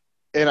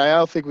 And I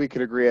don't think we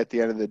could agree at the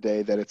end of the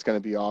day that it's going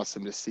to be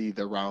awesome to see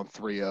the round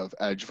 3 of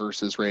Edge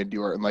versus Randy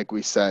Orton. Like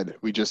we said,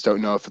 we just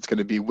don't know if it's going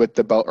to be with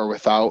the belt or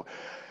without.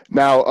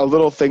 Now, a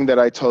little thing that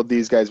I told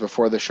these guys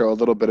before the show, a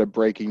little bit of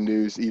breaking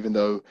news, even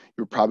though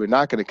you're probably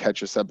not going to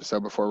catch this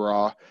episode before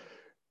Raw.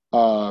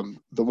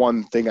 The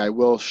one thing I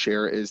will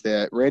share is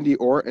that Randy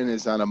Orton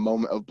is on a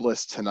moment of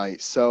bliss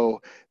tonight.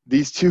 So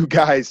these two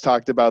guys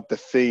talked about The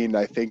Fiend.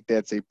 I think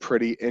that's a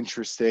pretty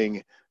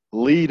interesting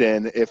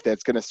lead-in if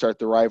that's going to start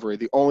the rivalry.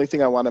 The only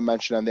thing I want to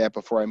mention on that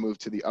before I move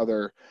to the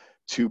other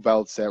two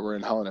belts that were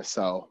in Hell in a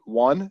Cell.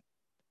 One,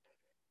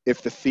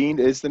 if The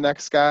Fiend is the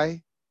next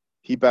guy,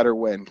 he better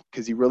win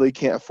because he really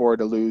can't afford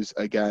to lose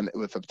again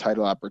with a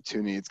title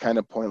opportunity. It's kind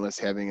of pointless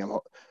having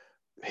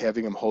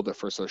him hold it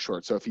for so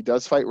short. So if he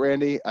does fight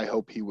Randy, I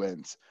hope he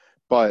wins.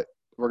 But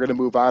we're going to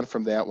move on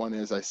from that one,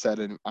 as I said,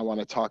 and I want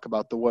to talk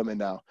about the women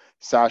now.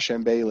 Sasha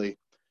and Bayley.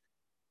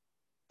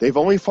 They've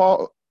only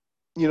fought,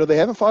 they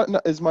haven't fought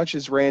as much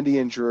as Randy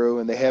and Drew,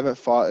 and they haven't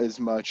fought as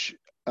much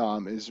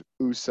as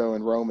Uso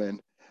and Roman.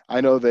 I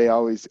know they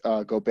always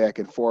go back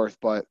and forth,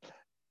 but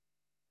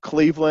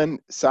Cleveland,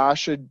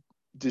 Sasha,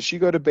 does she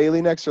go to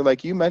Bayley next? Or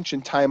like you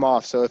mentioned, time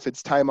off. So if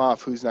it's time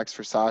off, who's next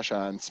for Sasha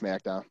on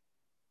SmackDown?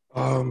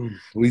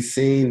 We've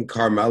seen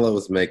Carmella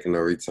was making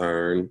a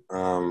return.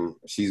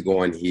 She's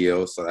going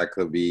heel, so that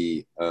could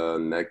be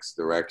next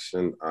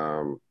direction.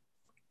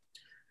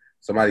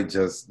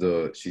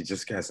 She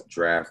just gets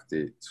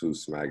drafted to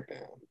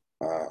SmackDown.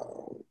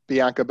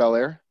 Bianca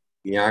Belair.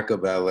 Bianca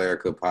Belair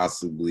could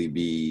possibly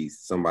be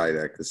somebody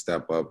that could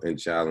step up and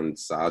challenge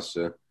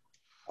Sasha.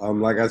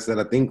 Like I said,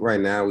 I think right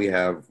now we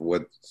have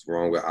what's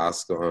wrong with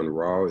Asuka on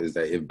Raw is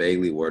that if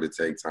Bayley were to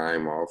take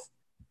time off,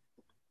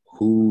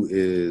 who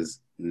is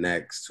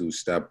next to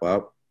step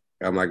up?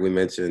 Like we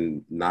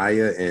mentioned,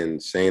 Nia and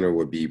Shayna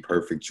would be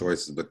perfect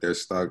choices, but they're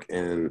stuck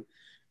in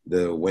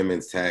the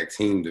women's tag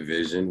team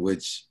division,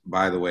 which,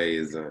 by the way,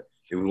 is if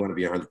we want to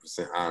be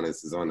 100%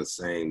 honest, is on the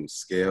same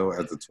scale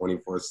as the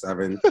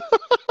 24/7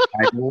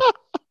 title,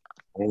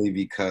 only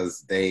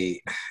because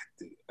they.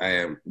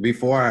 I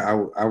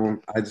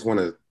just want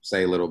to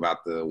say a little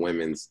about the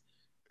women's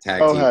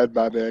tag team. Go ahead,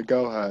 my man.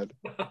 Go ahead.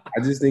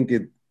 I just think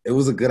it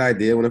was a good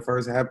idea when it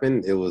first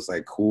happened. It was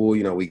like cool,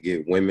 we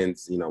get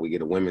we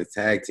get a women's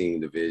tag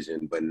team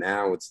division, but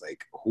now it's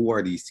like, who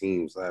are these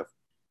teams left?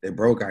 They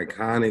broke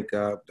Iconic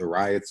up, the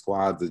Riot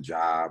Squad, the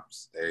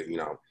Jobs.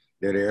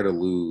 They're there to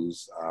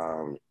lose.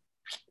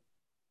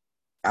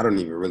 I don't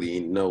even really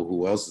know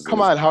who else is. Come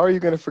on, how are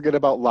you going to forget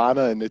about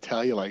Lana and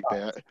Natalya like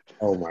that?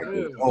 Oh my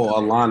goodness. Oh,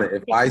 Alana.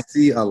 If I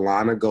see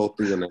Alana go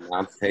through an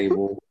announce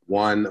table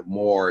one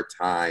more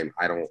time,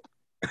 I don't.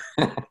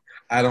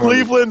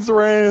 Cleveland's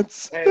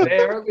rants. Hey, they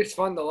are at least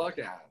fun to look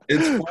at.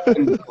 It's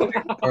fun.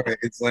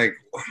 It's like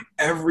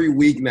every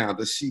week now.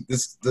 Does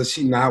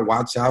she not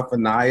watch out for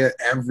Nia?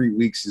 Every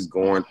week she's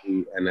going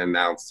through an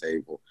announce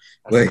table.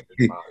 But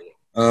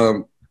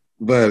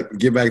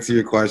get back to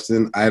your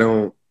question.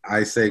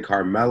 I say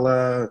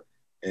Carmella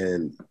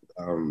and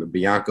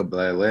Bianca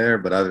Belair,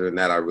 but other than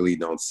that, I really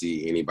don't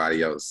see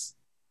anybody else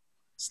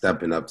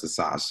stepping up to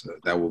Sasha.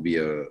 That will be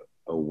a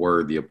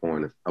worthy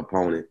opponent.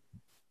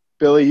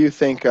 Billy, you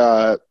think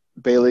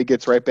Bayley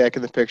gets right back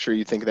in the picture?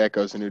 You think that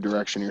goes a new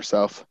direction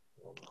yourself?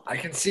 I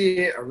can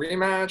see a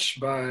rematch,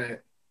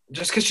 but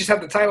just because she's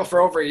had the title for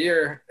over a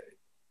year,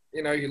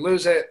 you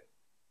lose it,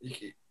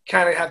 you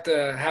kind of have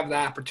to have the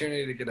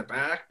opportunity to get it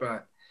back.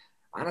 But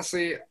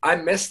honestly, I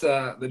missed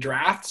the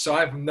draft, so I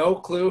have no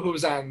clue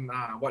who's on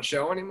what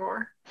show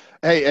anymore.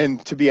 Hey,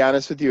 and to be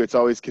honest with you, it's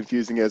always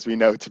confusing, as we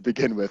know, to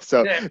begin with.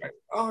 So,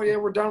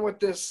 we're done with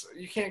this.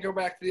 You can't go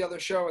back to the other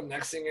show, and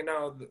next thing you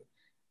know,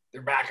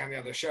 they're back on the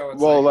other show.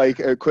 It's like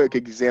a quick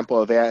example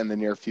of that in the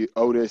near future,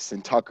 Otis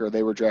and Tucker,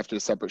 they were drafted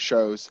as separate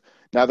shows.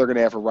 Now they're going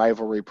to have a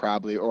rivalry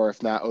probably, or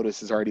if not,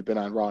 Otis has already been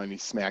on Raw and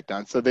he's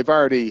SmackDown. So they've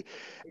already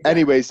 –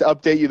 anyways, to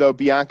update you, though,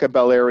 Bianca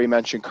Belair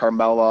mentioned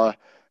Carmella.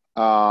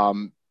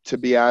 To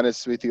be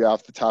honest with you,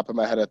 off the top of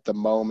my head at the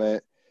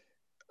moment,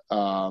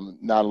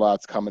 not a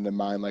lot's coming to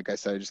mind. Like I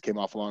said, I just came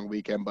off a long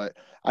weekend. But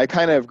I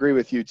kind of agree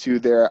with you, too,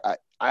 there.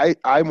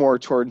 I more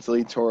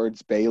lean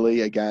towards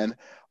Bayley again.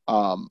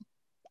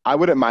 I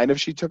wouldn't mind if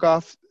she took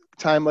off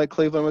time like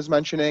Cleveland was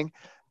mentioning,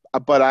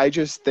 but I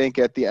just think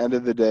at the end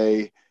of the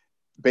day,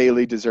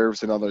 Bayley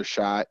deserves another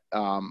shot.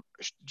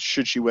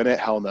 Should she win it?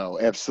 Hell no,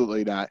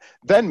 absolutely not.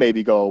 Then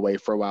maybe go away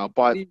for a while.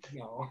 But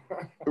no.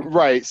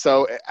 Right.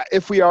 So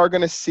if we are going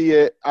to see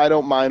it, I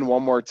don't mind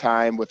one more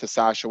time with the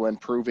Sasha win,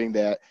 proving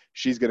that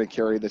she's going to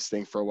carry this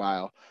thing for a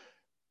while.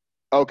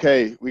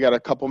 Okay, we got a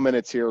couple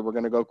minutes here. We're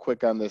going to go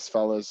quick on this,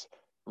 fellas.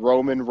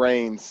 Roman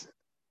Reigns.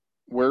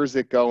 Where's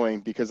it going?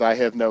 Because I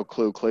have no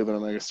clue. Cleveland,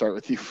 I'm going to start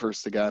with you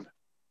first again.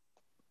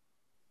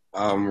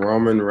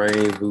 Roman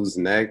Reigns, who's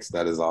next?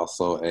 That is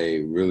also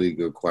a really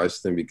good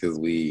question because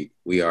we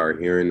are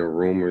hearing the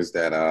rumors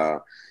that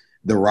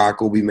The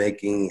Rock will be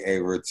making a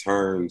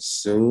return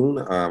soon.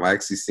 I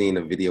actually seen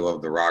a video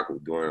of The Rock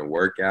doing a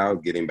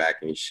workout, getting back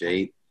in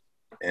shape,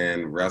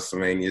 and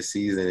WrestleMania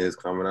season is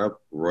coming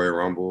up. Royal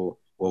Rumble.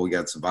 Well, we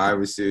got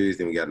Survivor Series,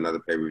 then we got another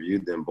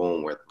pay-per-view, then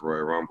boom, we're at the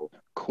Royal Rumble.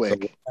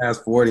 Quick. So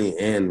fast 40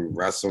 and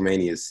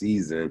WrestleMania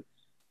season.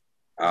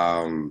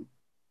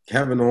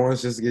 Kevin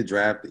Owens just get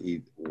drafted.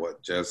 He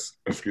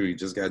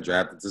just got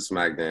drafted to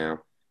SmackDown.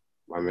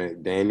 My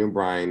man Daniel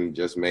Bryan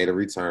just made a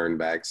return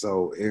back.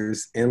 So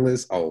there's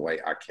endless. Oh wait,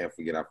 I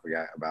forgot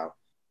about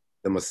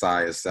the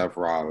Messiah, Seth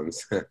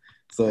Rollins.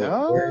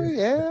 Oh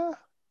yeah.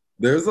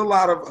 There's a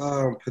lot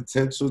of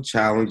potential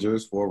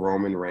challengers for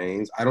Roman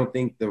Reigns. I don't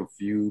think the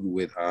feud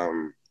with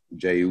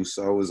Jey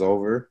Uso is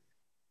over.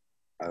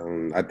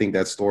 I think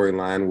that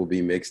storyline will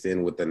be mixed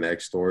in with the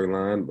next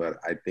storyline, but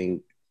I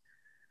think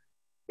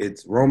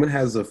Roman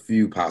has a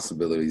few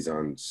possibilities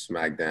on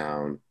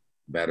SmackDown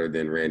better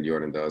than Randy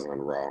Orton does on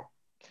Raw.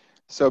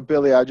 So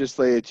Billy, I'll just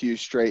lay it to you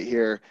straight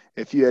here.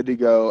 If you had to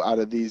go out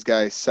of these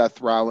guys,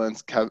 Seth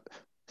Rollins,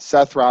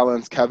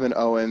 Kevin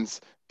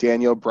Owens,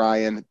 Daniel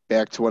Bryan,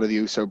 back to one of the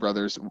Uso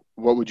brothers,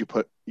 what would you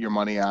put your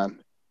money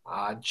on?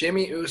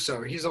 Jimmy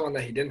Uso. He's the one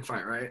that he didn't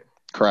fight, right?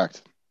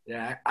 Correct.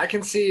 Yeah, I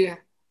can see.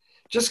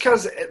 Just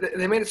because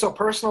they made it so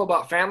personal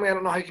about family, I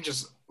don't know how you can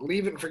just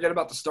leave it and forget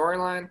about the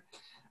storyline.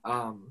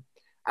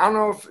 I don't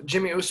know if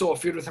Jimmy Uso will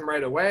feud with him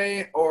right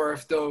away, or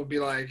if they'll be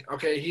like,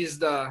 okay, he's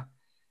the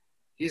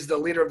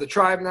leader of the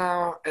tribe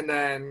now, and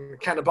then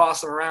kind of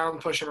boss him around,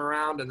 push him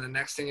around, and then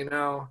next thing you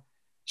know,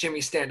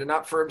 Jimmy's standing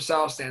up for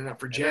himself, standing up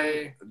for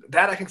Jay.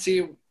 That I can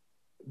see.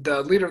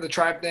 The leader of the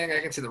tribe thing, I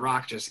can see The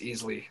Rock just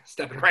easily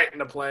stepping right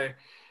into play,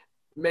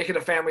 make it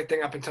a family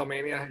thing up until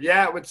Mania.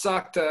 Yeah, it would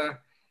suck to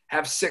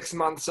have 6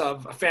 months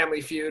of a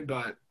family feud,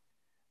 but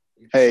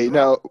hey,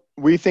 no,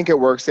 we think it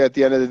works at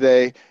the end of the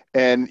day.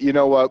 And you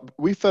know what?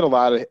 We fit a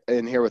lot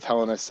in here with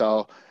Hell in a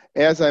Cell.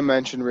 As I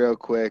mentioned real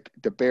quick,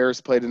 the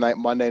Bears play tonight,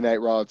 Monday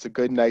Night Raw. It's a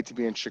good night to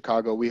be in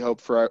Chicago. We hope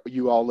for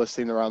you all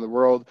listening around the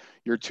world,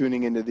 you're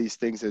tuning into these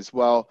things as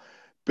well.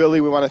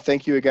 Billy, we want to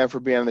thank you again for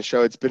being on the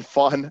show. It's been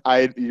fun.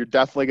 You're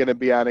definitely going to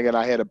be on again.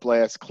 I had a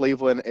blast.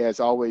 Cleveland, as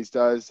always,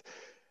 does.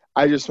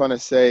 I just want to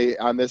say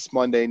on this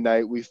Monday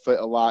night, we fit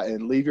a lot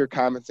in. Leave your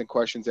comments and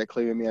questions at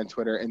Cleveland Me on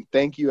Twitter. And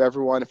thank you,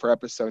 everyone, for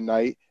episode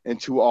night.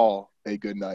 And to all, a good night.